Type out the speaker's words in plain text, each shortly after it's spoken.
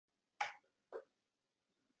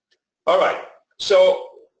All right. So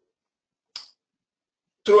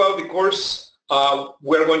throughout the course,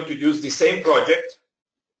 we're going to use the same project,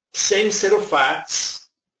 same set of facts,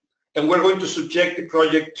 and we're going to subject the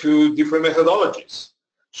project to different methodologies.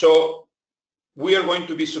 So we are going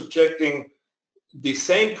to be subjecting the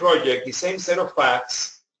same project, the same set of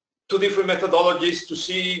facts, to different methodologies to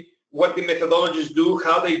see what the methodologies do,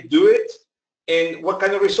 how they do it, and what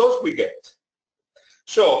kind of results we get.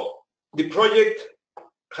 So the project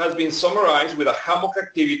has been summarized with a hammock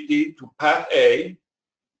activity to path A,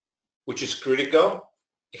 which is critical.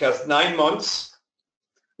 It has 9 months.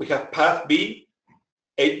 We have path B,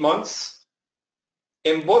 8 months.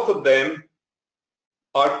 And both of them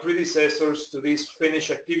are predecessors to this finish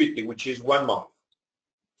activity, which is 1 month.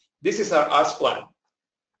 This is our as plan.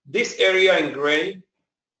 This area in gray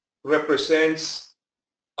represents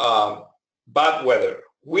bad weather,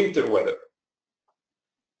 winter weather.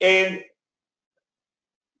 And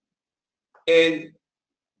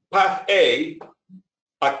path A,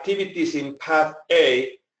 activities in path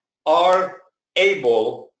A are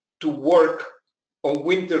able to work on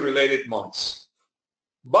winter-related months.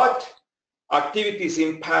 But activities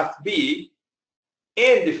in path B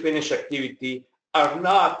and the finish activity are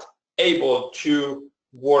not able to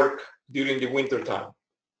work during the winter time.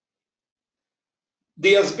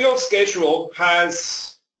 The as-built schedule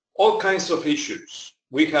has all kinds of issues.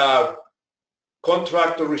 We have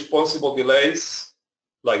contractor responsible delays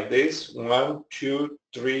like this, 1, 2,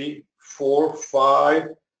 3, 4,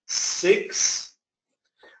 5, 6.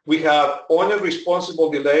 We have owner responsible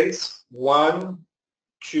delays, 1,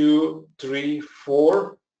 2, 3,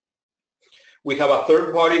 4. We have a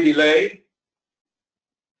third-party delay,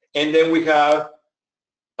 and then we have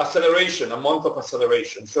acceleration, a month of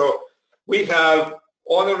acceleration. So we have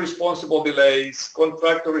owner responsible delays,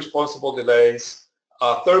 contractor responsible delays,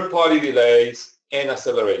 third-party delays, and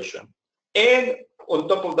acceleration. And on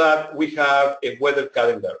top of that, we have a weather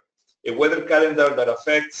calendar that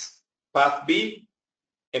affects path B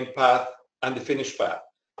and the finished path.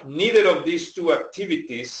 Neither of these two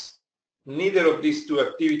activities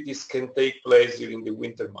can take place during the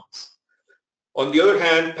winter months. On the other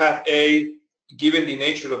hand, path A, given the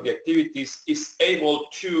nature of the activities, is able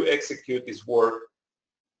to execute its work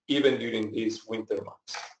even during these winter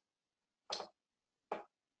months.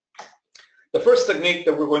 The first technique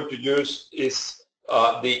that we're going to use is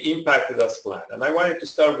the impacted as plan. And I wanted to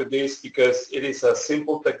start with this because it is a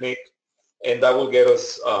simple technique, and that will get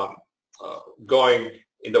us going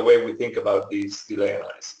in the way we think about this delay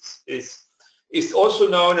analysis. It's also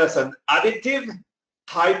known as an additive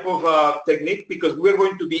type of technique because we're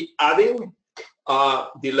going to be adding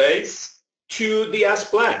delays to the as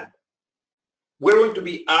plan. We're going to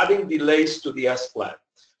be adding delays to the as plan.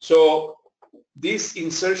 So this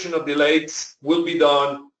insertion of delays will be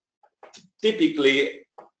done typically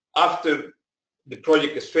after the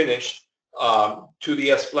project is finished to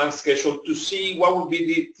the as plan schedule to see what would be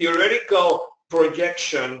the theoretical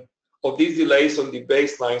projection of these delays on the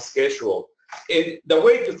baseline schedule. And the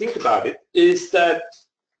way to think about it is that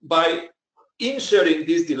by inserting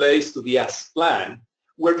these delays to the as plan,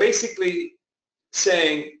 we're basically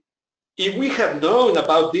saying if we have known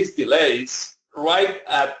about these delays right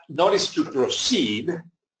at notice to proceed,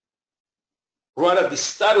 right at the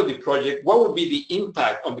start of the project, what would be the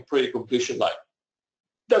impact on the project completion line?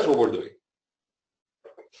 That's what we're doing.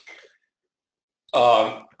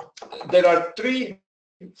 There are 3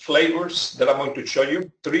 flavors that I'm going to show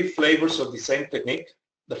you, 3 flavors of the same technique.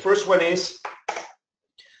 The first one is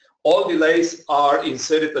all delays are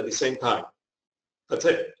inserted at the same time. That's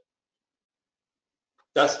it.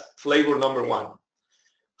 That's flavor number 1.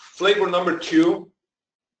 Flavor number 2,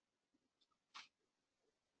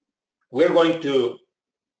 we're going to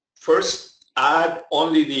first add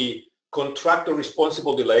only the contractor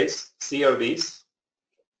responsible delays, CRDs,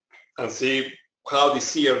 and see how the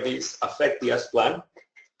CRDs affect the as plan.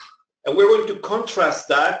 And we're going to contrast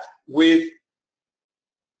that with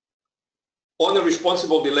owner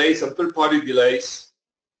responsible delays and third-party delays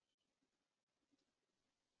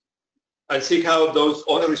and see how those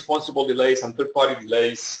owner responsible delays and third-party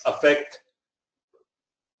delays affect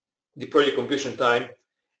the project completion time.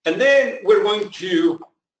 And then we're going to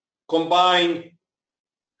combine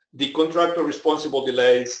the contractor responsible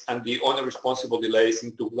delays and the owner responsible delays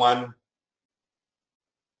into one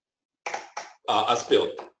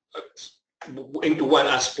as-built, into one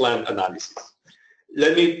as-planned analysis.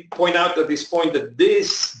 Let me point out at this point that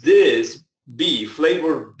this B,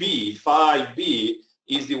 flavor B, 5B,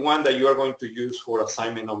 is the one that you are going to use for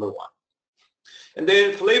assignment number 1. And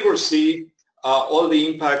then flavor C, all the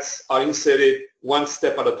impacts are inserted one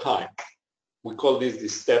step at a time. We call this the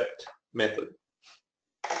stepped method.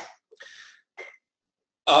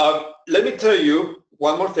 Let me tell you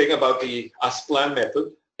one more thing about the as-planned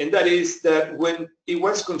method, and that is that when it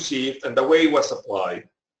was conceived and the way it was applied,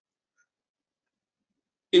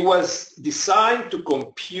 it was designed to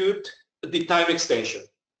compute the time extension.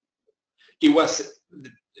 It was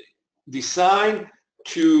designed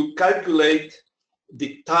to calculate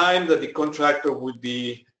the time that the contractor would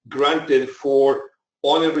be granted for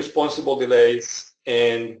owner responsible delays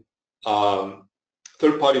and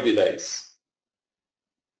third-party delays.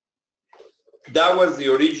 That was the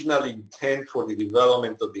original intent for the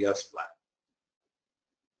development of the as-plan.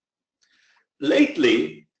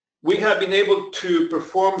 Lately, we have been able to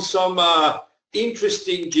perform some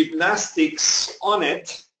interesting gymnastics on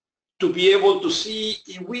it to be able to see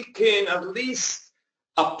if we can at least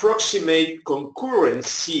approximate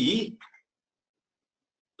concurrency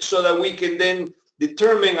so that we can then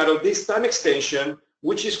determine out of this time extension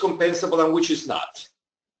which is compensable and which is not.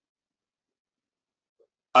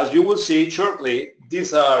 As you will see shortly,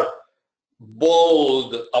 these are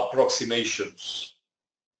bold approximations.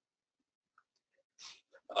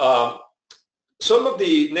 Some of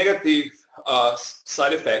the negative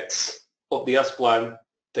side effects of the as-plan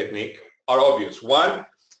technique are obvious. One,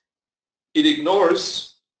 it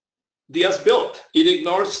ignores the as-built. It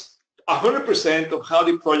ignores 100% of how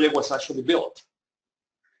the project was actually built.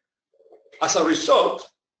 As a result,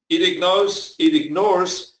 it ignores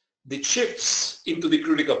the shifts into the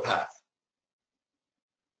critical path.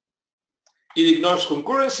 It ignores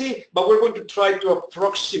concurrency, but we're going to try to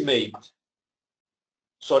approximate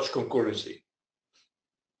such concurrency.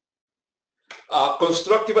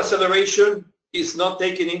 Constructive acceleration is not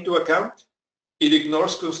taken into account. It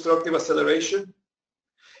ignores constructive acceleration.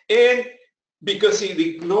 And because it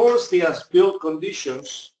ignores the as-built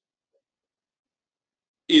conditions,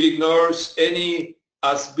 it ignores any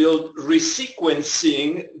as-built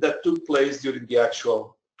resequencing that took place during the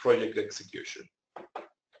actual project execution.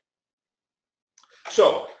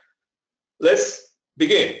 So let's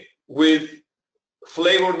begin with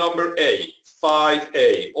flavor number A,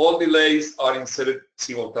 5A. All delays are inserted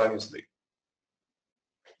simultaneously.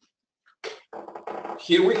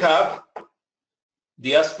 Here we have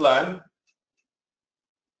the as-plan,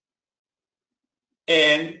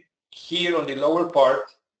 and here on the lower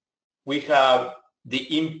part we have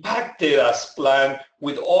the impacted as-plan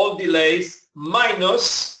with all delays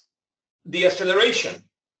minus the acceleration.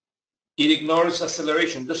 It ignores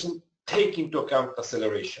acceleration, doesn't take into account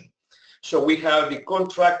acceleration. So we have the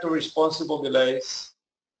contractor responsible delays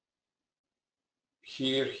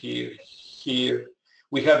here, here, here.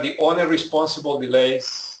 We have the owner responsible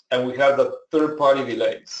delays, and we have the third-party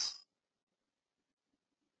delays.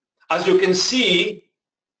 As you can see,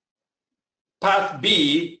 path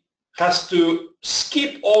B has to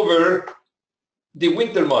skip over the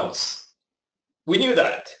winter months. We knew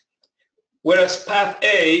that. Whereas path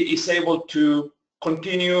A is able to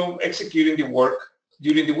continue executing the work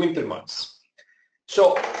during the winter months.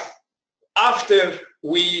 So after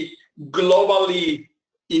we globally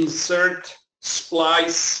insert,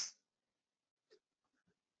 splice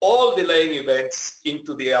all delaying events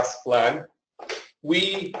into the as-plan,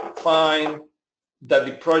 we find that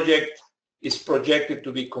the project is projected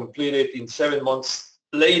to be completed in 7 months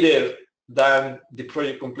later than the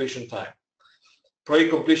project completion time.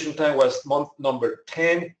 Project completion time was month number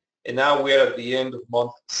 10, and now we're at the end of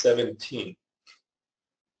month 17.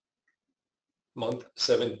 Month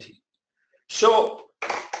 17. So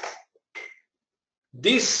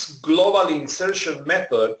this global insertion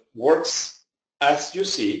method works as you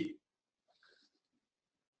see.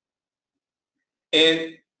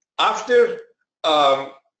 And after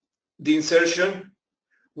the insertion,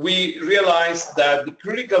 we realized that the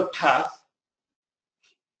critical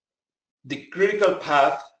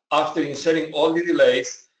path after inserting all the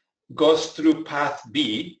delays goes through path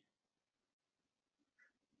B,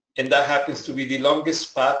 and that happens to be the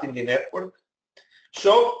longest path in the network.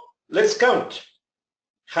 So let's count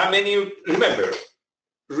how many.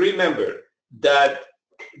 Remember that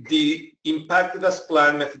the impacted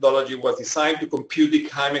as-plan methodology was designed to compute the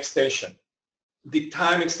time extension. The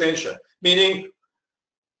time extension, meaning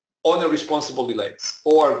owner responsible delays,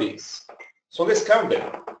 ORDs. So let's count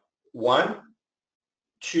them. 1,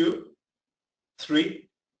 2, 3,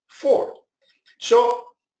 4. So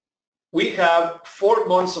we have 4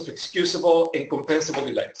 months of excusable and compensable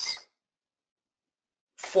delays.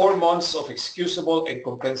 4 months of excusable and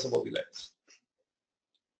compensable delays.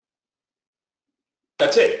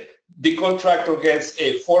 That's it. The contractor gets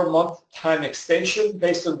a 4-month time extension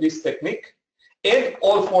based on this technique, and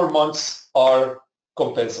all 4 months are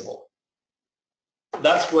compensable.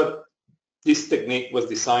 That's what this technique was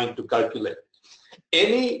designed to calculate.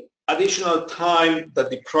 Any additional time that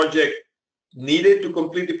the project needed to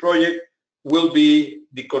complete the project will be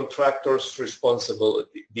the contractor's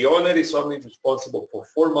responsibility. The owner is only responsible for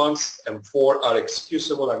 4 months, and 4 are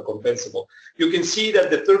excusable and compensable. You can see that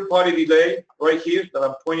the third-party delay right here that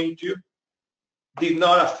I'm pointing to did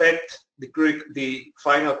not affect the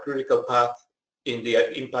final critical path in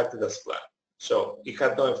the impacted as plan. So it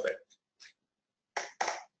had no effect.